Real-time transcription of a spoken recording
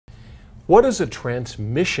What is a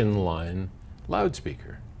transmission line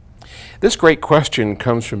loudspeaker? This great question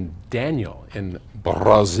comes from Daniel in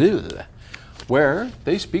Brazil, where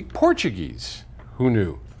they speak Portuguese. Who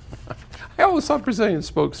knew? I always thought Brazilians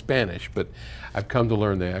spoke Spanish, but I've come to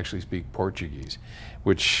learn they actually speak Portuguese,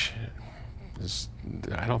 which is,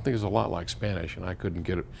 I don't think is a lot like Spanish, and I couldn't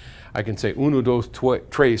get it. I can say uno, dos,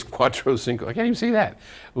 tres, cuatro, cinco. I can't even say that.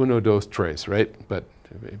 Uno, dos, tres, right? But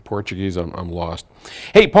in Portuguese, I'm lost.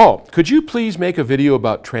 Hey, Paul, could you please make a video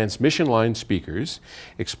about transmission line speakers,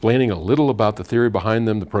 explaining a little about the theory behind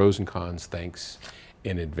them, the pros and cons? Thanks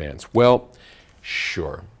in advance. Well,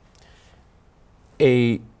 sure.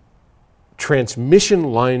 A transmission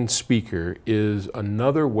line speaker is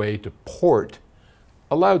another way to port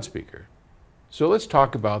a loudspeaker. So let's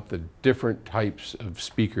talk about the different types of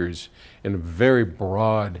speakers in very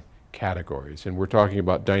broad categories. And we're talking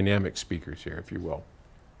about dynamic speakers here, if you will.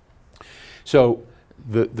 So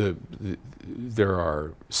there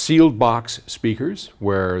are sealed box speakers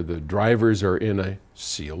where the drivers are in a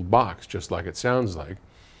sealed box, just like it sounds like.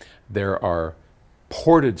 There are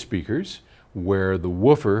ported speakers where the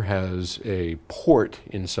woofer has a port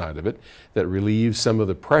inside of it that relieves some of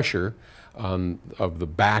the pressure of the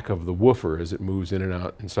back of the woofer as it moves in and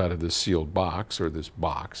out inside of this sealed box or this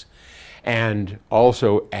box, and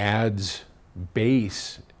also adds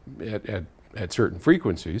bass at certain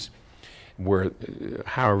frequencies where,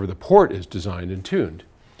 however, the port is designed and tuned.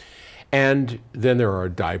 And then there are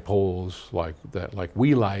dipoles like that, like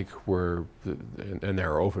we like, where and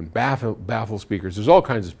there are open baffle speakers. There's all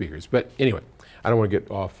kinds of speakers. But anyway, I don't want to get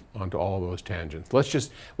off onto all of those tangents. Let's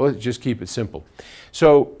just keep it simple.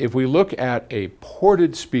 So if we look at a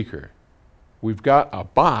ported speaker, we've got a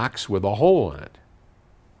box with a hole in it.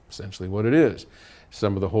 Essentially what it is.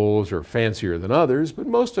 Some of the holes are fancier than others, but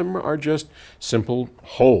most of them are just simple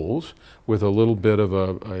holes with a little bit of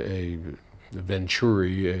a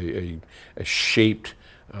venturi, a shaped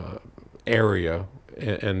area,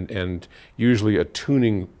 and usually a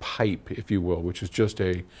tuning pipe, if you will, which is just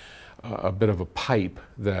a bit of a pipe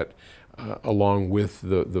that, along with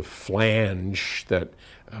the flange that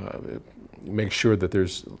makes sure that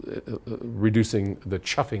there's reducing the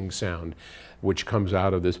chuffing sound, which comes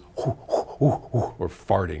out of this or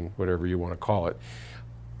farting, whatever you want to call it.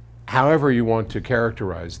 However you want to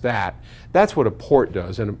characterize that, that's what a port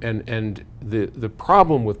does. And the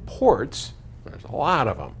problem with ports, there's a lot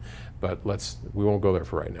of them, but we won't go there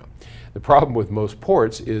for right now. The problem with most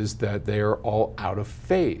ports is that they are all out of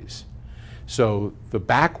phase. So the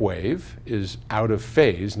back wave is out of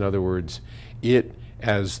phase. In other words,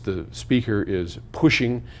 as the speaker is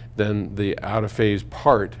pushing, then the out of phase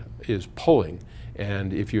part is pulling.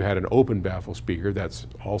 And if you had an open baffle speaker, that's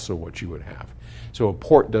also what you would have. So a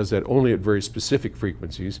port does that only at very specific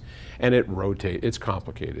frequencies, and it rotates. It's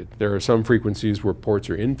complicated. There are some frequencies where ports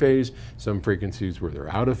are in phase, some frequencies where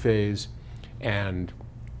they're out of phase, and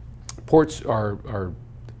ports are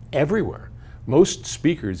everywhere. Most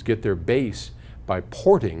speakers get their bass by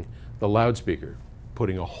porting the loudspeaker,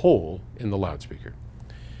 putting a hole in the loudspeaker.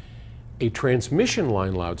 A transmission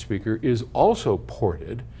line loudspeaker is also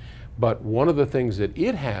ported, but one of the things that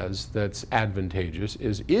it has that's advantageous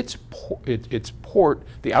is its port,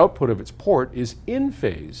 the output of its port is in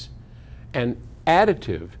phase and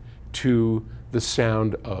additive to the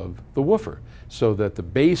sound of the woofer, so that the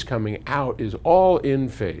bass coming out is all in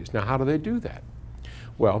phase. Now, how do they do that?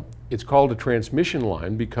 Well, it's called a transmission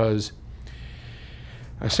line because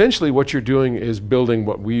essentially what you're doing is building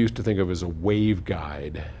what we used to think of as a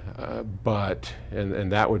waveguide,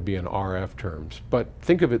 and that would be in RF terms. But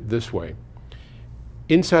think of it this way.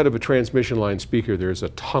 Inside of a transmission line speaker, there's a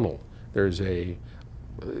tunnel. There's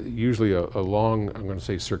usually a long, I'm going to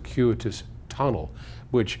say circuitous tunnel,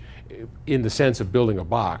 which in the sense of building a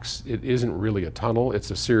box, it isn't really a tunnel.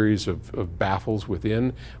 It's a series of baffles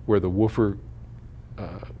within where the woofer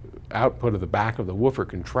output of the back of the woofer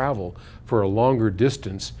can travel for a longer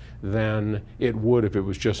distance than it would if it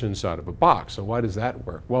was just inside of a box. So why does that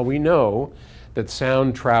work? Well, we know that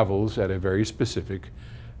sound travels at a very specific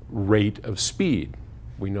rate of speed.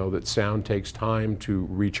 We know that sound takes time to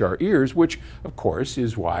reach our ears, which of course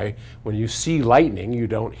is why when you see lightning, you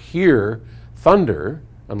don't hear thunder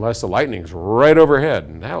unless the lightning's right overhead,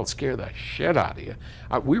 and that'll scare the shit out of you.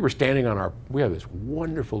 We were standing on we have this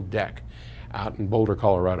wonderful deck out in Boulder,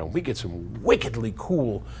 Colorado. We get some wickedly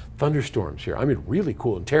cool thunderstorms here. I mean, really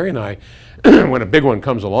cool. And Terry and I, when a big one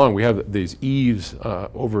comes along, we have these eaves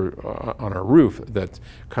over on our roof that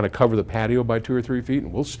kind of cover the patio by 2 or 3 feet,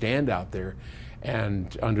 and we'll stand out there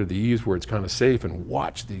and under the eaves where it's kind of safe and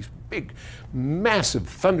watch these big, massive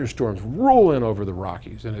thunderstorms roll in over the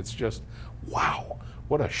Rockies. And it's just, wow,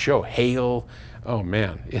 what a show. Hail, oh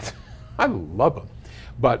man, I love them.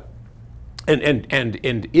 But,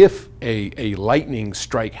 and if a lightning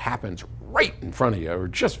strike happens right in front of you, or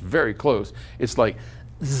just very close, it's like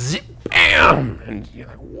zip, bam, and you're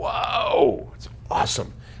like, whoa, it's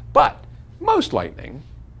awesome. But most lightning,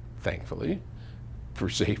 thankfully, for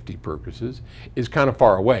safety purposes, is kind of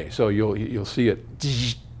far away. So you'll see it,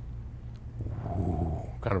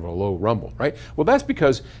 kind of a low rumble, right? Well, that's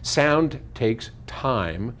because sound takes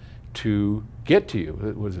time to get to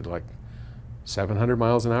you. Was it like 700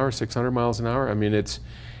 miles an hour, 600 miles an hour? I mean, it's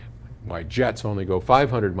why jets only go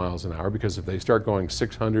 500 miles an hour, because if they start going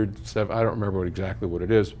 600, I don't remember exactly what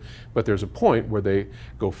it is, but there's a point where they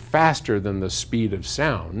go faster than the speed of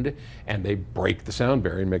sound, and they break the sound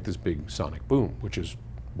barrier and make this big sonic boom, which is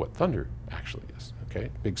what thunder actually is, okay?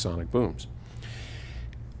 Big sonic booms.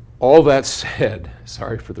 All that said,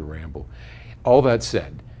 sorry for the ramble, all that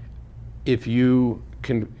said, if you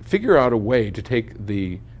can figure out a way to take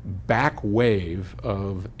the back wave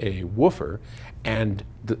of a woofer and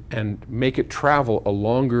make it travel a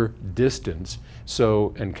longer distance,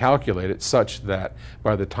 and calculate it such that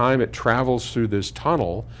by the time it travels through this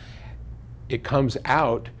tunnel, it comes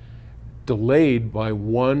out delayed by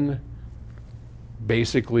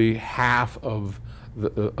basically half of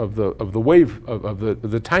the wave of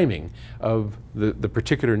the timing of the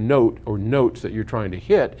particular note or notes that you're trying to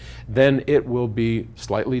hit, then it will be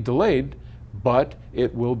slightly delayed, but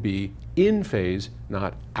it will be in phase,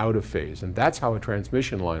 not out of phase. And that's how a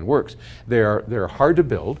transmission line works. They're hard to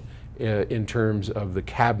build in terms of the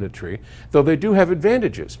cabinetry, though they do have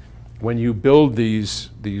advantages. When you build these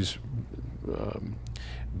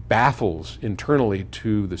baffles internally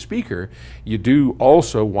to the speaker, you do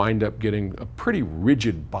also wind up getting a pretty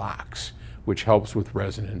rigid box, which helps with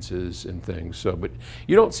resonances and things. So, but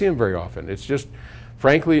you don't see them very often. It's just,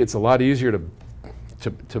 frankly, it's a lot easier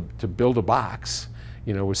to build a box,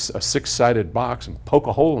 you know, with a 6-sided box and poke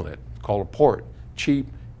a hole in it. It's called a port. Cheap,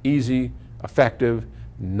 easy, effective,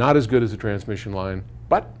 not as good as a transmission line,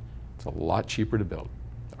 but it's a lot cheaper to build.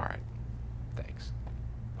 All right.